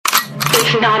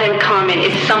It's not uncommon.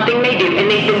 It's something they do, and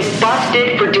they've been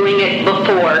busted for doing it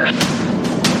before.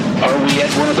 Are we at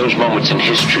one of those moments in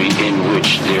history in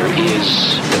which there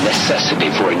is the necessity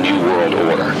for a new world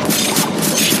order?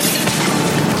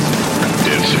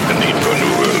 There's a need for a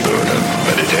new world order,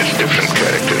 but it has different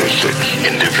characteristics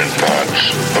in different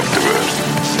parts of the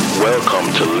world.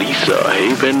 Welcome to Lisa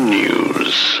Haven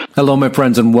News. Hello, my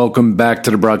friends, and welcome back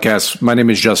to the broadcast. My name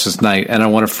is Justice Knight, and I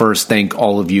want to first thank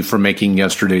all of you for making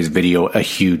yesterday's video a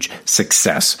huge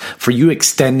success. For you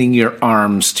extending your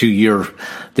arms to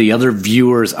the other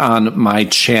viewers on my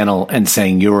channel and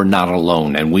saying you're not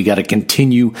alone. And we got to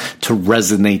continue to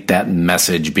resonate that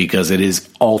message because it is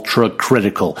ultra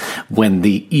critical. When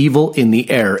the evil in the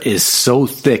air is so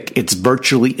thick, it's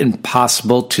virtually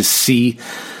impossible to see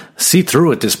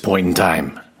through at this point in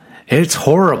time. It's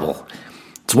horrible.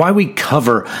 It's why we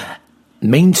cover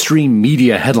mainstream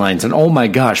media headlines. And oh my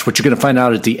gosh, what you're going to find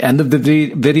out at the end of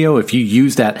the video, if you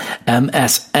use that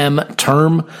MSM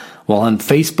term, well, on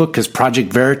Facebook, because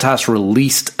Project Veritas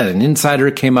an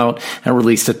insider came out and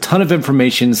released a ton of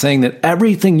information saying that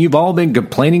everything you've all been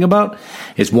complaining about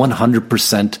is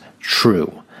 100%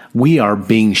 true. We are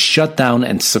being shut down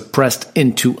and suppressed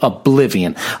into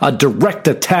oblivion. A direct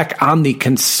attack on the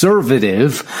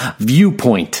conservative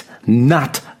viewpoint,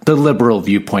 not the liberal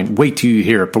viewpoint. Wait till you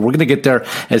hear it, but we're going to get there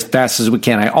as fast as we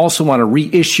can. I also want to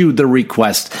reissue the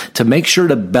request to make sure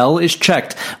the bell is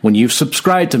checked when you've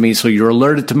subscribed to me so you're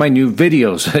alerted to my new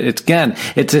videos.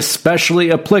 It's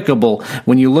especially applicable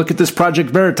when you look at this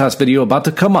Project Veritas video about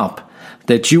to come up,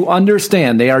 that you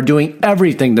understand they are doing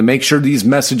everything to make sure these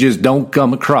messages don't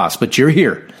come across, but you're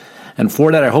here. And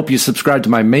for that, I hope you subscribe to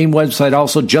my main website,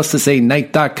 also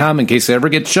justiceknight.com, in case it ever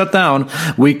gets shut down,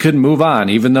 we could move on,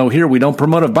 even though here we don't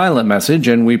promote a violent message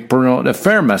and we promote a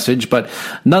fair message, but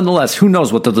nonetheless, who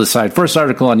knows what they'll decide. First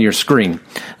article on your screen,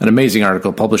 an amazing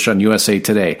article published on USA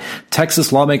Today.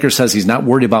 Texas lawmaker says he's not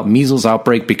worried about measles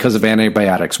outbreak because of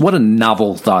antibiotics. What a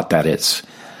novel thought that is.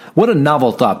 What a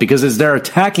novel thought, because as they're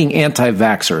attacking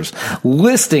anti-vaxxers,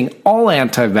 listing all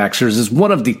anti-vaxxers as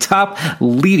one of the top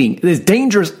leading, as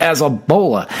dangerous as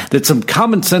Ebola, that some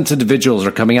common sense individuals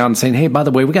are coming out and saying, hey, by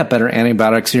the way, we got better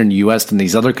antibiotics here in the U.S. than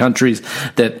these other countries,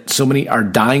 that so many are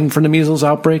dying from the measles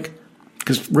outbreak?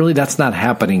 Because really, that's not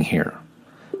happening here.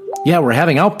 Yeah, we're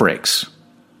having outbreaks.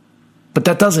 But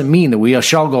that doesn't mean that we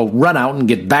shall go run out and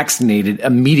get vaccinated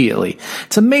immediately.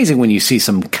 It's amazing when you see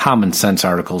some common sense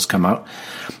articles come out.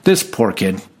 This poor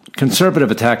kid,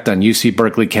 conservative attacked on UC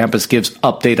Berkeley campus, gives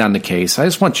update on the case. I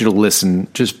just want you to listen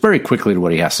just very quickly to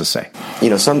what he has to say. You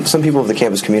know, some people of the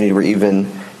campus community were even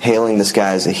hailing this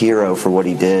guy as a hero for what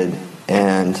he did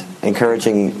and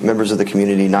encouraging members of the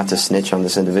community not to snitch on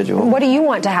this individual. What do you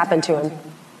want to happen to him?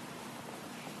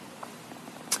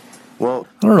 Well,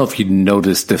 I don't know if you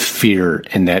noticed the fear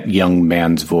in that young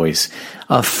man's voice.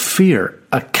 A fear,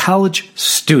 a college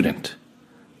student,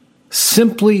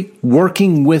 simply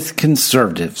working with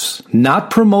conservatives, not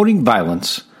promoting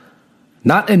violence,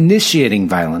 not initiating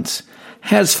violence,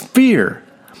 has fear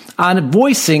on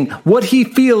voicing what he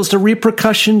feels the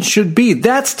repercussions should be.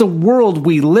 That's the world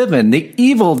we live in, the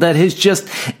evil that has just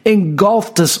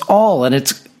engulfed us all, and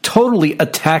it's totally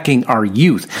attacking our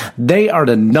youth. They are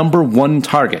the number one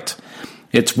target.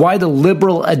 It's why the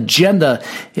liberal agenda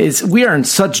we are in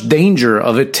such danger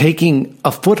of it taking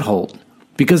a foothold,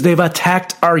 because they've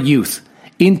attacked our youth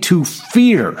into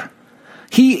fear.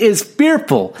 He is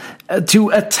fearful to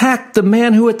attack the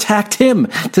man who attacked him,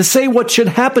 to say what should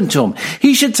happen to him.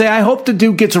 He should say, I hope the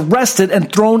dude gets arrested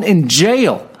and thrown in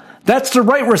jail. That's the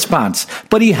right response.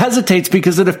 But he hesitates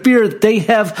because of the fear that they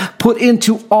have put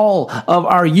into all of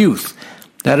our youth.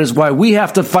 That is why we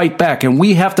have to fight back, and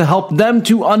we have to help them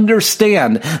to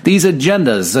understand these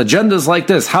agendas. Agendas like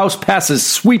this: House passes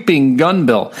sweeping gun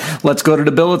bill. Let's go to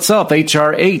the bill itself,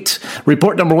 H.R. 8,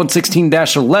 report number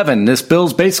 116-11. This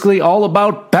bill's basically all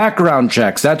about background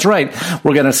checks. That's right.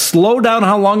 We're going to slow down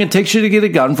how long it takes you to get a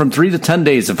gun from 3 to 10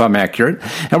 days, if I'm accurate.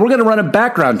 And we're going to run a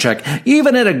background check,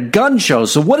 even at a gun show.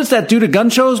 So what does that do to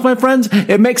gun shows, my friends?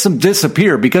 It makes them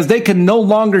disappear, because they can no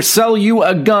longer sell you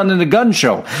a gun in a gun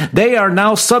show. They are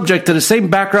now subject to the same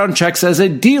background checks as a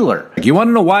dealer. You want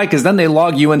to know why? Because then they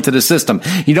log you into the system.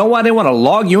 You know why they want to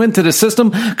log you into the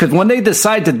system? Because when they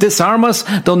decide to disarm us,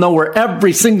 they'll know where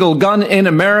every single gun in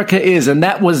America is, and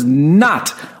that was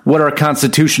not what our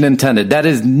Constitution intended. That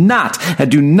is not,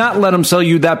 and do not let them sell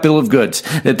you that bill of goods,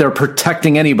 that they're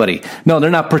protecting anybody. No,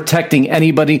 they're not protecting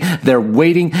anybody. They're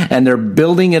waiting, and they're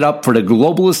building it up for the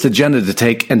globalist agenda to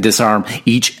take and disarm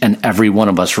each and every one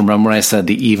of us. Remember, I said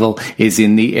the evil is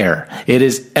in the air. It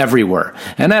is everywhere.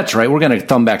 And that's right. We're going to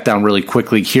thumb back down really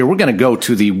quickly here. We're going to go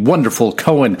to the wonderful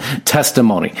Cohen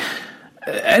testimony.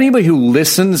 Anybody who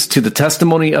listens to the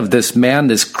testimony of this man,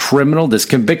 this criminal, this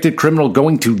convicted criminal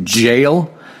going to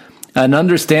jail, and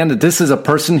understand that this is a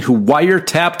person who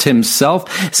wiretapped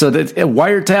himself, so that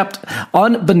wiretapped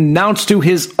unbeknownst to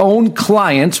his own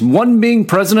clients, one being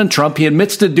President Trump. He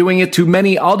admits to doing it to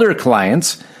many other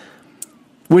clients,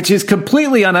 which is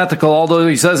completely unethical, although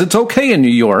he says it's okay in New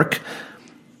York.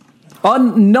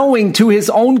 Unknowing to his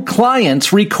own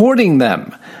clients, recording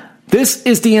them. This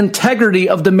is the integrity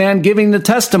of the man giving the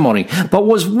testimony. But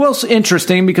was most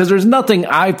interesting, because there's nothing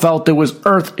I felt that was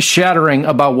earth-shattering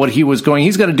about what he was going.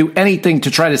 He's going to do anything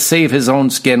to try to save his own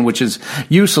skin, which is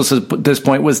useless at this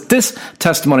point, was this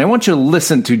testimony. I want you to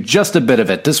listen to just a bit of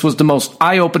it. This was the most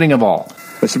eye-opening of all.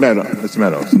 Mr.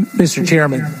 Meadows. Mr.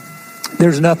 Chairman,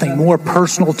 there's nothing more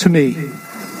personal to me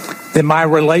than my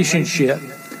relationship.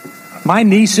 My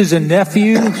nieces and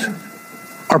nephews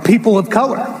are people of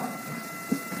color.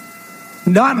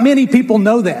 Not many people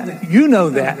know that. You know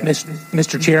that,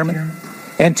 Mr. Chairman.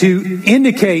 And to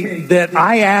indicate that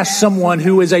I asked someone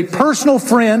who is a personal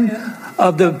friend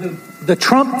of the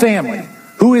Trump family,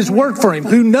 who has worked for him,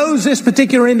 who knows this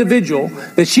particular individual,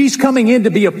 that she's coming in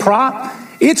to be a prop,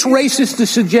 it's racist to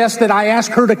suggest that I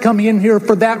asked her to come in here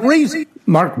for that reason.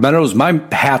 Mark Meadows, my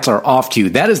hats are off to you.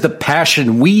 That is the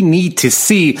passion we need to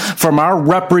see from our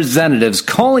representatives,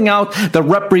 calling out the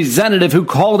representative who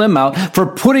called him out for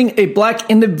putting a black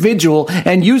individual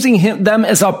and using them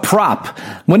as a prop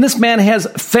when this man has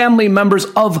family members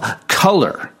of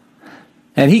color.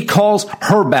 And he calls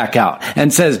her back out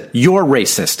and says, you're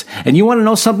racist. And you want to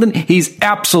know something? He's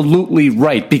absolutely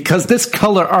right, because this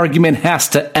color argument has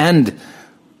to end.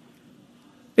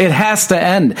 It has to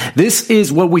end. This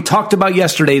is what we talked about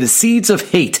yesterday, the seeds of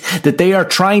hate that they are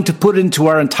trying to put into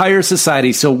our entire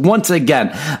society. So once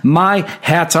again, my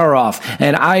hats are off,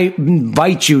 and I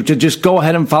invite you to just go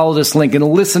ahead and follow this link and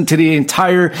listen to the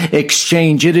entire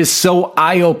exchange. It is so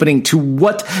eye-opening to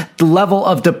what level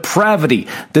of depravity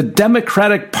the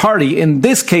Democratic Party in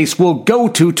this case will go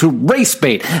to race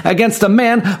bait against a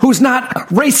man who's not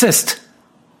racist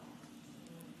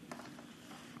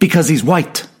because he's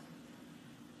white.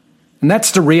 And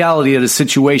that's the reality of the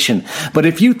situation. But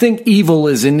if you think evil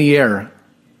is in the air,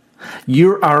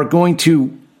 you are going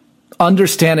to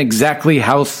understand exactly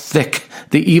how thick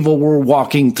the evil we're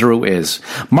walking through is.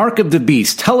 Mark of the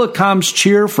Beast, telecoms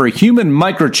cheer for human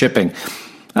microchipping.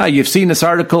 You've seen this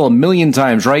article a million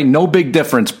times, right? No big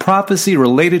difference. Prophecy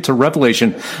related to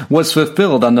Revelation was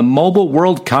fulfilled on the Mobile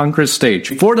World Congress stage.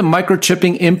 Before the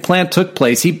microchipping implant took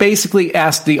place, he basically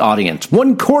asked the audience.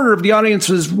 1/4 of the audience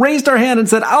raised their hand and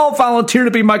said, I'll volunteer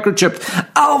to be microchipped.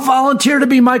 I'll volunteer to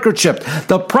be microchipped.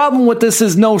 The problem with this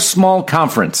is no small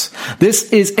conference.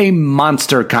 This is a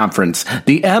monster conference.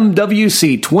 The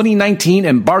MWC 2019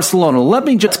 in Barcelona. Let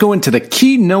me just go into the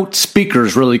keynote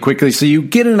speakers really quickly so you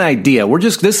get an idea.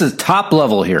 This is top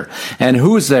level here. And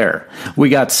who's there? We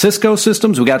got Cisco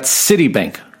Systems. We got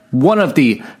Citibank, one of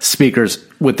the speakers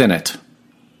within it.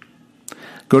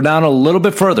 Go down a little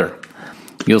bit further.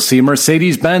 You'll see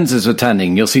Mercedes-Benz is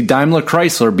attending. You'll see Daimler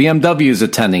Chrysler, BMW is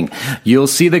attending. You'll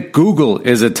see that Google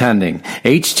is attending.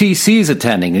 HTC is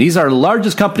attending. These are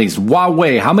largest companies.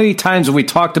 Huawei, how many times have we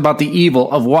talked about the evil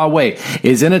of Huawei,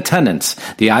 is in attendance.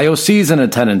 The IOC is in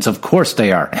attendance. Of course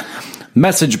they are.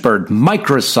 MessageBird,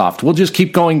 Microsoft. We'll just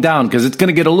keep going down because it's going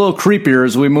to get a little creepier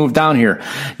as we move down here.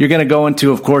 You're going to go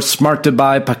into, of course, Smart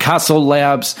Dubai, Picasso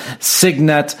Labs,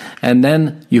 Signet, and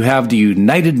then you have the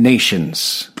United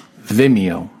Nations,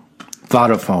 Vimeo,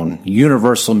 Vodafone,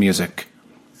 Universal Music.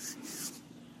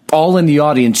 All in the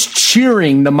audience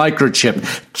cheering the microchip,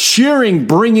 cheering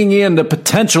bringing in the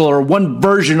potential or one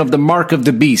version of the mark of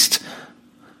the beast.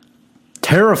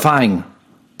 Terrifying.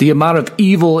 The amount of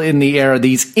evil in the air,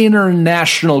 these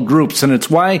international groups, and it's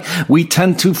why we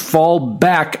tend to fall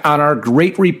back on our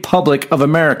great republic of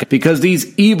America, because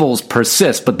these evils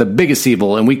persist. But the biggest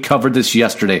evil, and we covered this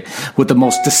yesterday, with the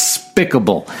most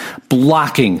despicable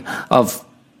blocking of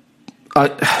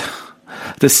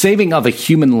the saving of a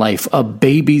human life, a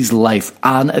baby's life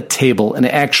on a table, and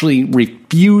actually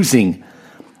refusing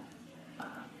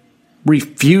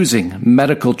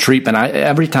medical treatment.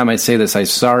 Every time I say this, I'm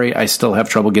sorry, I still have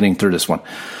trouble getting through this one.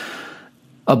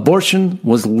 Abortion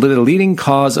was the leading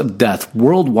cause of death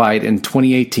worldwide in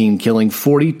 2018, killing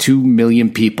 42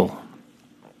 million people.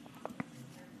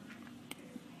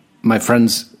 My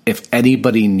friends, if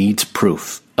anybody needs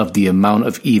proof of the amount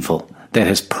of evil that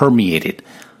has permeated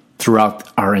throughout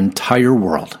our entire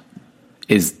world,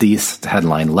 is this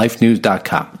headline,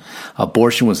 lifenews.com.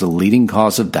 Abortion was the leading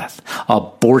cause of death.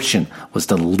 Abortion was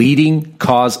the leading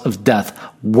cause of death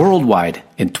worldwide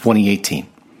in 2018.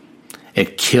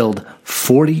 It killed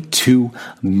 42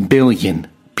 million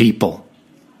people.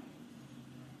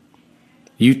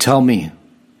 You tell me,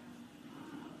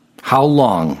 how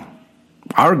long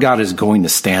our God is going to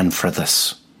stand for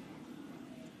this?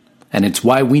 And it's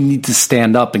why we need to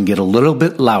stand up and get a little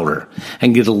bit louder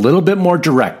and get a little bit more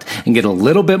direct and get a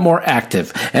little bit more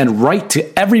active and write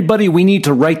to everybody we need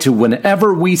to write to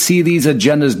whenever we see these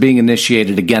agendas being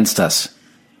initiated against us.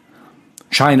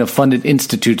 China-funded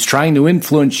institutes trying to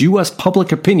influence U.S.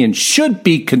 public opinion should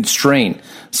be constrained,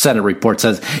 Senate report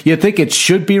says. You think it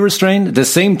should be restrained? The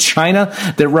same China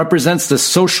that represents the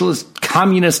socialist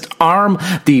communist arm,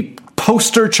 the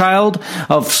poster child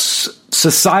of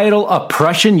societal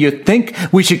oppression, you think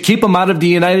we should keep them out of the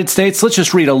United States? Let's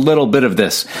just read a little bit of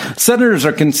this. Senators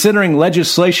are considering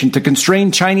legislation to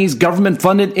constrain Chinese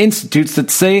government-funded institutes that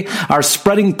say are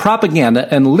spreading propaganda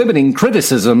and limiting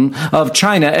criticism of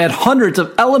China at hundreds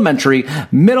of elementary,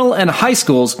 middle, and high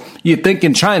schools. You think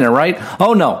in China, right?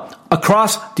 Oh no,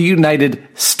 across the United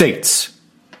States.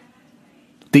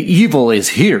 The evil is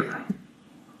here.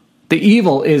 The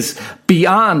evil is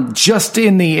beyond just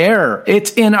in the air.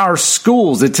 It's in our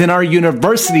schools. It's in our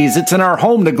universities. It's in our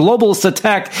home. The globalist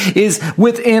attack is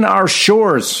within our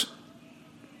shores.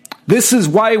 This is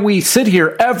why we sit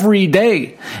here every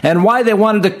day and why they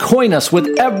wanted to coin us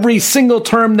with every single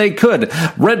term they could.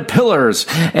 Red pillars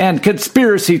and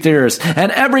conspiracy theorists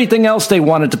and everything else they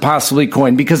wanted to possibly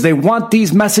coin, because they want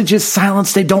these messages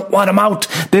silenced. They don't want them out.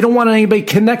 They don't want anybody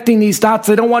connecting these dots.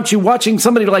 They don't want you watching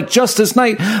somebody like Justice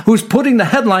Knight, who's putting the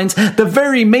headlines, the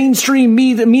very mainstream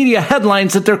media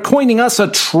headlines that they're coining us a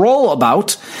troll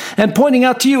about, and pointing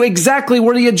out to you exactly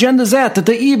where the agenda's at, that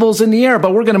the evil's in the air.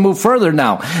 But we're going to move further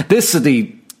now. This is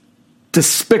the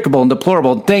despicable and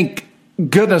deplorable. Thank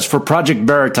goodness for Project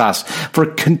Veritas for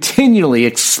continually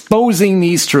exposing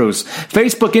these truths.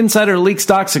 Facebook insider leaks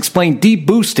docs explain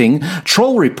deboosting,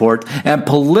 troll report, and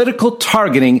political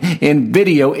targeting in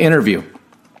video interview.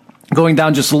 Going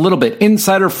down just a little bit,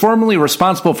 insider formerly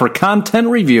responsible for content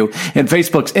review in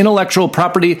Facebook's intellectual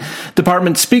property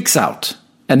department speaks out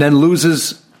and then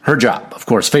loses her job. Of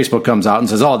course, Facebook comes out and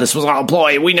says, oh, this was all a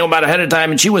ploy. We knew about it ahead of time.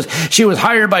 And she was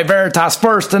hired by Veritas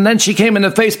first, and then she came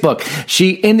into Facebook. She,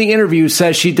 in the interview,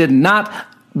 says she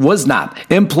was not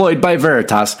employed by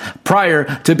Veritas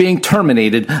prior to being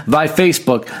terminated by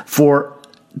Facebook for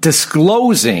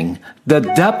disclosing the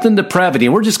depth and depravity.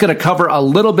 And we're just going to cover a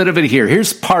little bit of it here.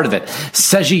 Here's part of it.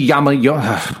 Seiji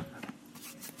Yamamoto,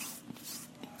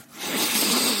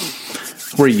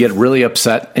 where you get really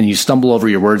upset and you stumble over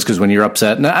your words because when you're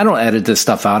upset, and I don't edit this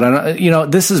stuff out.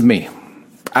 This is me.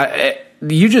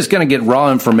 You're just going to get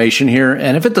raw information here,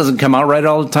 and if it doesn't come out right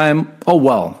all the time, oh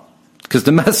well, because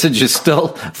the message is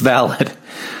still valid.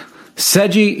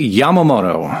 Seiji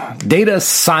Yamamoto, data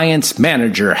science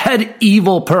manager, head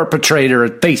evil perpetrator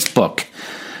at Facebook,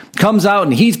 comes out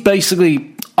and he's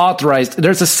basically authorized.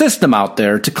 There's a system out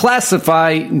there to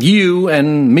classify you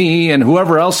and me and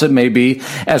whoever else it may be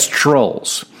as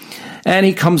trolls. And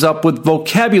he comes up with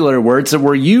vocabulary words that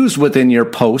were used within your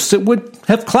posts that would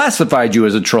have classified you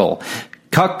as a troll.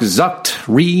 Cuck, zucked,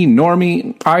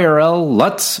 normie, IRL,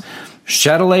 Lutz,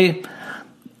 Chatelet,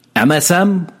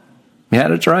 MSM. Yeah,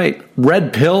 that's right.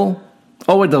 Red pill.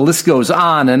 Oh, and the list goes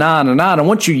on and on and on. And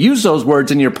once you use those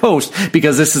words in your post,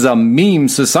 because this is a meme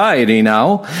society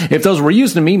now, if those were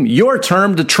used in a meme, you're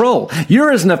termed a troll.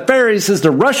 You're as nefarious as the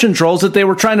Russian trolls that they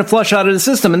were trying to flush out of the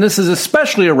system. And this is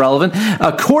especially irrelevant,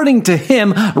 according to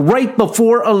him, right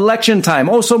before election time.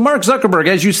 Oh, so Mark Zuckerberg,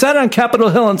 as you sat on Capitol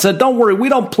Hill and said, don't worry, we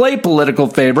don't play political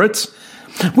favorites.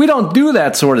 We don't do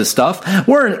that sort of stuff.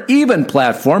 We're an even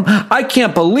platform. I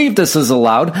can't believe this is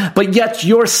allowed, but yet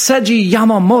your Seiji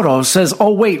Yamamoto says,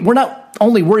 oh wait, we're not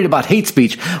only worried about hate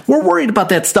speech, we're worried about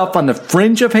that stuff on the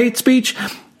fringe of hate speech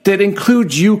that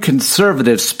includes you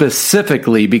conservatives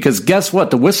specifically, because guess what?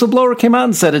 The whistleblower came out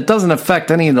and said it doesn't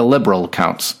affect any of the liberal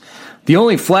accounts. The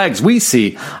only flags we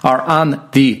see are on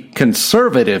the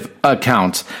conservative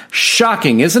accounts.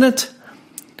 Shocking, isn't it?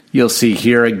 You'll see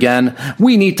here again,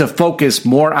 we need to focus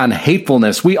more on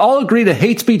hatefulness. We all agree that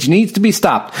hate speech needs to be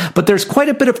stopped, but there's quite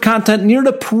a bit of content near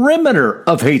the perimeter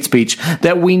of hate speech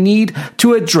that we need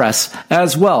to address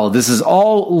as well. This is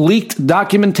all leaked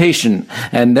documentation.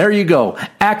 And there you go.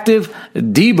 Active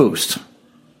deboost.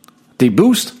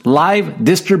 Deboost live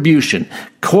distribution.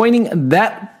 Coining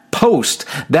that post,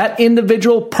 that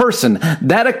individual person,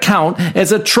 that account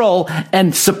as a troll,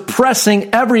 and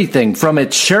suppressing everything from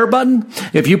its share button.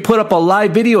 If you put up a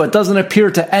live video, it doesn't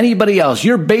appear to anybody else.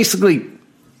 You're basically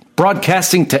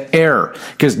broadcasting to air,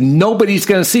 because nobody's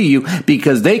going to see you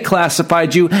because they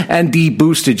classified you and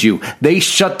deboosted you. They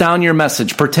shut down your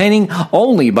message, pertaining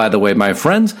only, by the way, my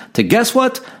friends, to guess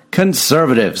what?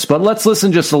 Conservatives. But let's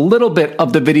listen just a little bit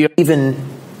of the video. Even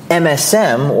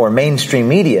MSM, or mainstream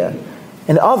media,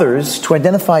 and others to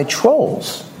identify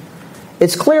trolls.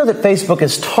 It's clear that Facebook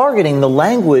is targeting the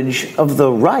language of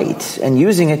the right and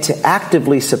using it to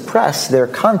actively suppress their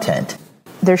content.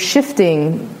 They're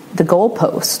shifting the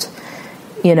goalpost.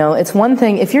 You know, it's one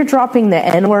thing if you're dropping the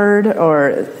N-word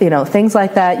or, you know, things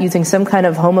like that, using some kind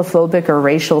of homophobic or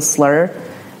racial slur,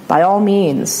 by all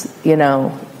means, you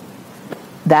know,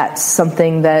 that's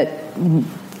something that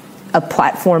a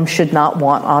platform should not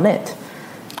want on it.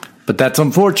 But that's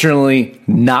unfortunately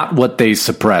not what they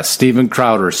suppressed. Steven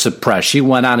Crowder suppressed. She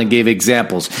went on and gave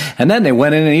examples. And then they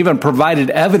went in and even provided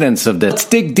evidence of this. Let's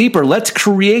dig deeper. Let's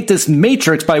create this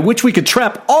matrix by which we could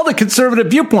trap all the conservative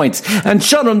viewpoints and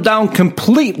shut them down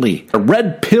completely.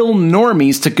 Red pill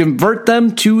normies to convert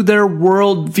them to their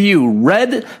worldview.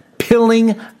 Red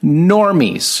pilling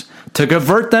normies to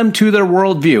convert them to their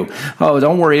worldview. Oh,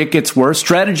 don't worry, it gets worse.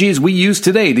 Strategies we use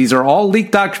today, these are all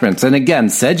leaked documents. And again,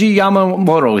 Seiji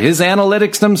Yamamoto, his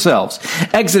analytics themselves.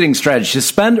 Exiting strategy,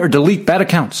 suspend or delete bad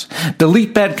accounts.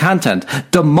 Delete bad content.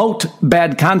 Demote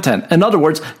bad content. In other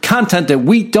words, content that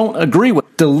we don't agree with.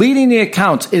 Deleting the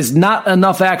accounts is not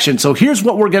enough action. So here's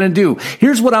what we're going to do.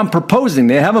 Here's what I'm proposing.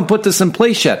 They haven't put this in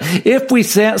place yet. If we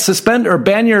suspend or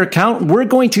ban your account, we're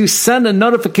going to send a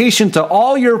notification to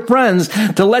all your friends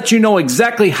to let you know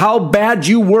exactly how bad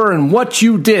you were and what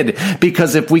you did.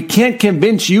 Because if we can't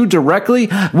convince you directly,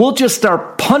 we'll just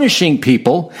start punishing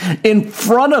people in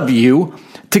front of you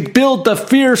to build the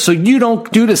fear so you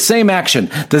don't do the same action.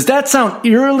 Does that sound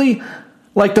eerily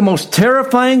like the most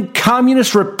terrifying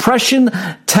communist repression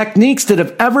techniques that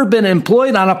have ever been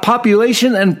employed on a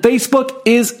population? And Facebook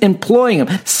is employing them.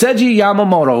 Seiji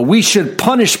Yamamoto, we should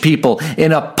punish people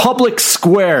in a public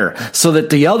square so that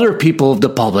the other people of the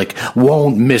public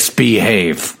won't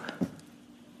misbehave.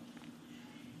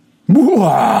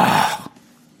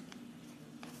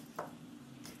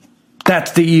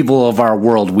 That's the evil of our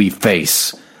world we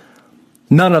face.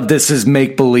 None of this is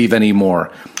make-believe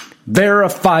anymore.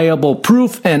 Verifiable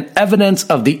proof and evidence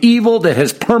of the evil that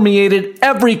has permeated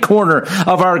every corner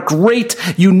of our great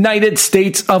United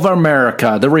States of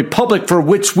America, the republic for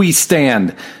which we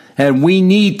stand. And we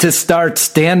need to start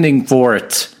standing for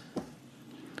it.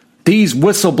 These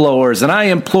whistleblowers, and I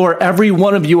implore every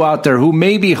one of you out there who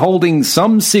may be holding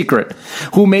some secret,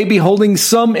 who may be holding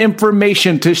some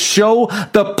information to show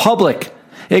the public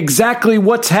exactly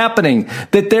what's happening,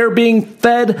 that they're being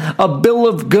fed a bill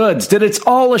of goods, that it's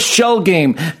all a shell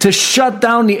game to shut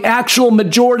down the actual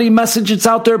majority message that's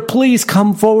out there. Please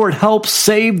come forward, help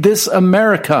save this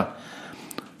America.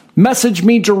 Message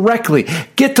me directly.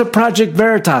 Get to Project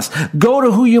Veritas. Go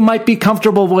to who you might be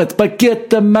comfortable with, but get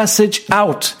the message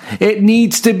out. It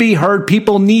needs to be heard.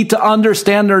 People need to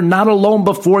understand they're not alone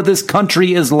before this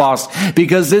country is lost,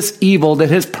 because this evil that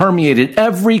has permeated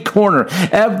every corner,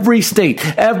 every state,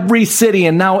 every city,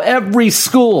 and now every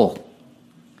school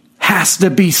has to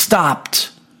be stopped.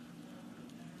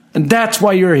 And that's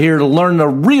why you're here, to learn the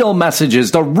real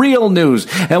messages, the real news,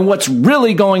 and what's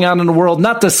really going on in the world,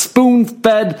 not the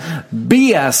spoon-fed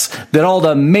BS that all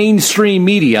the mainstream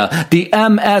media, the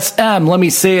MSM, let me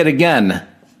say it again,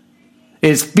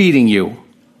 is feeding you.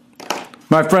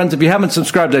 My friends, if you haven't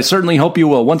subscribed, I certainly hope you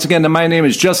will. Once again, my name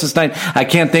is Justice Knight. I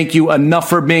can't thank you enough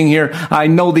for being here. I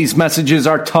know these messages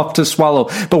are tough to swallow,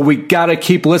 but we gotta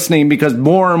keep listening, because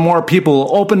more and more people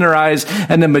will open their eyes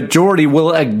and the majority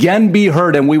will again be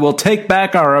heard, and we will take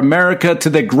back our America to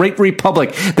the great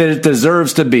republic that it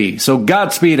deserves to be. So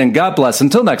Godspeed and God bless.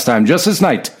 Until next time, Justice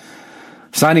Knight,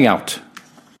 signing out.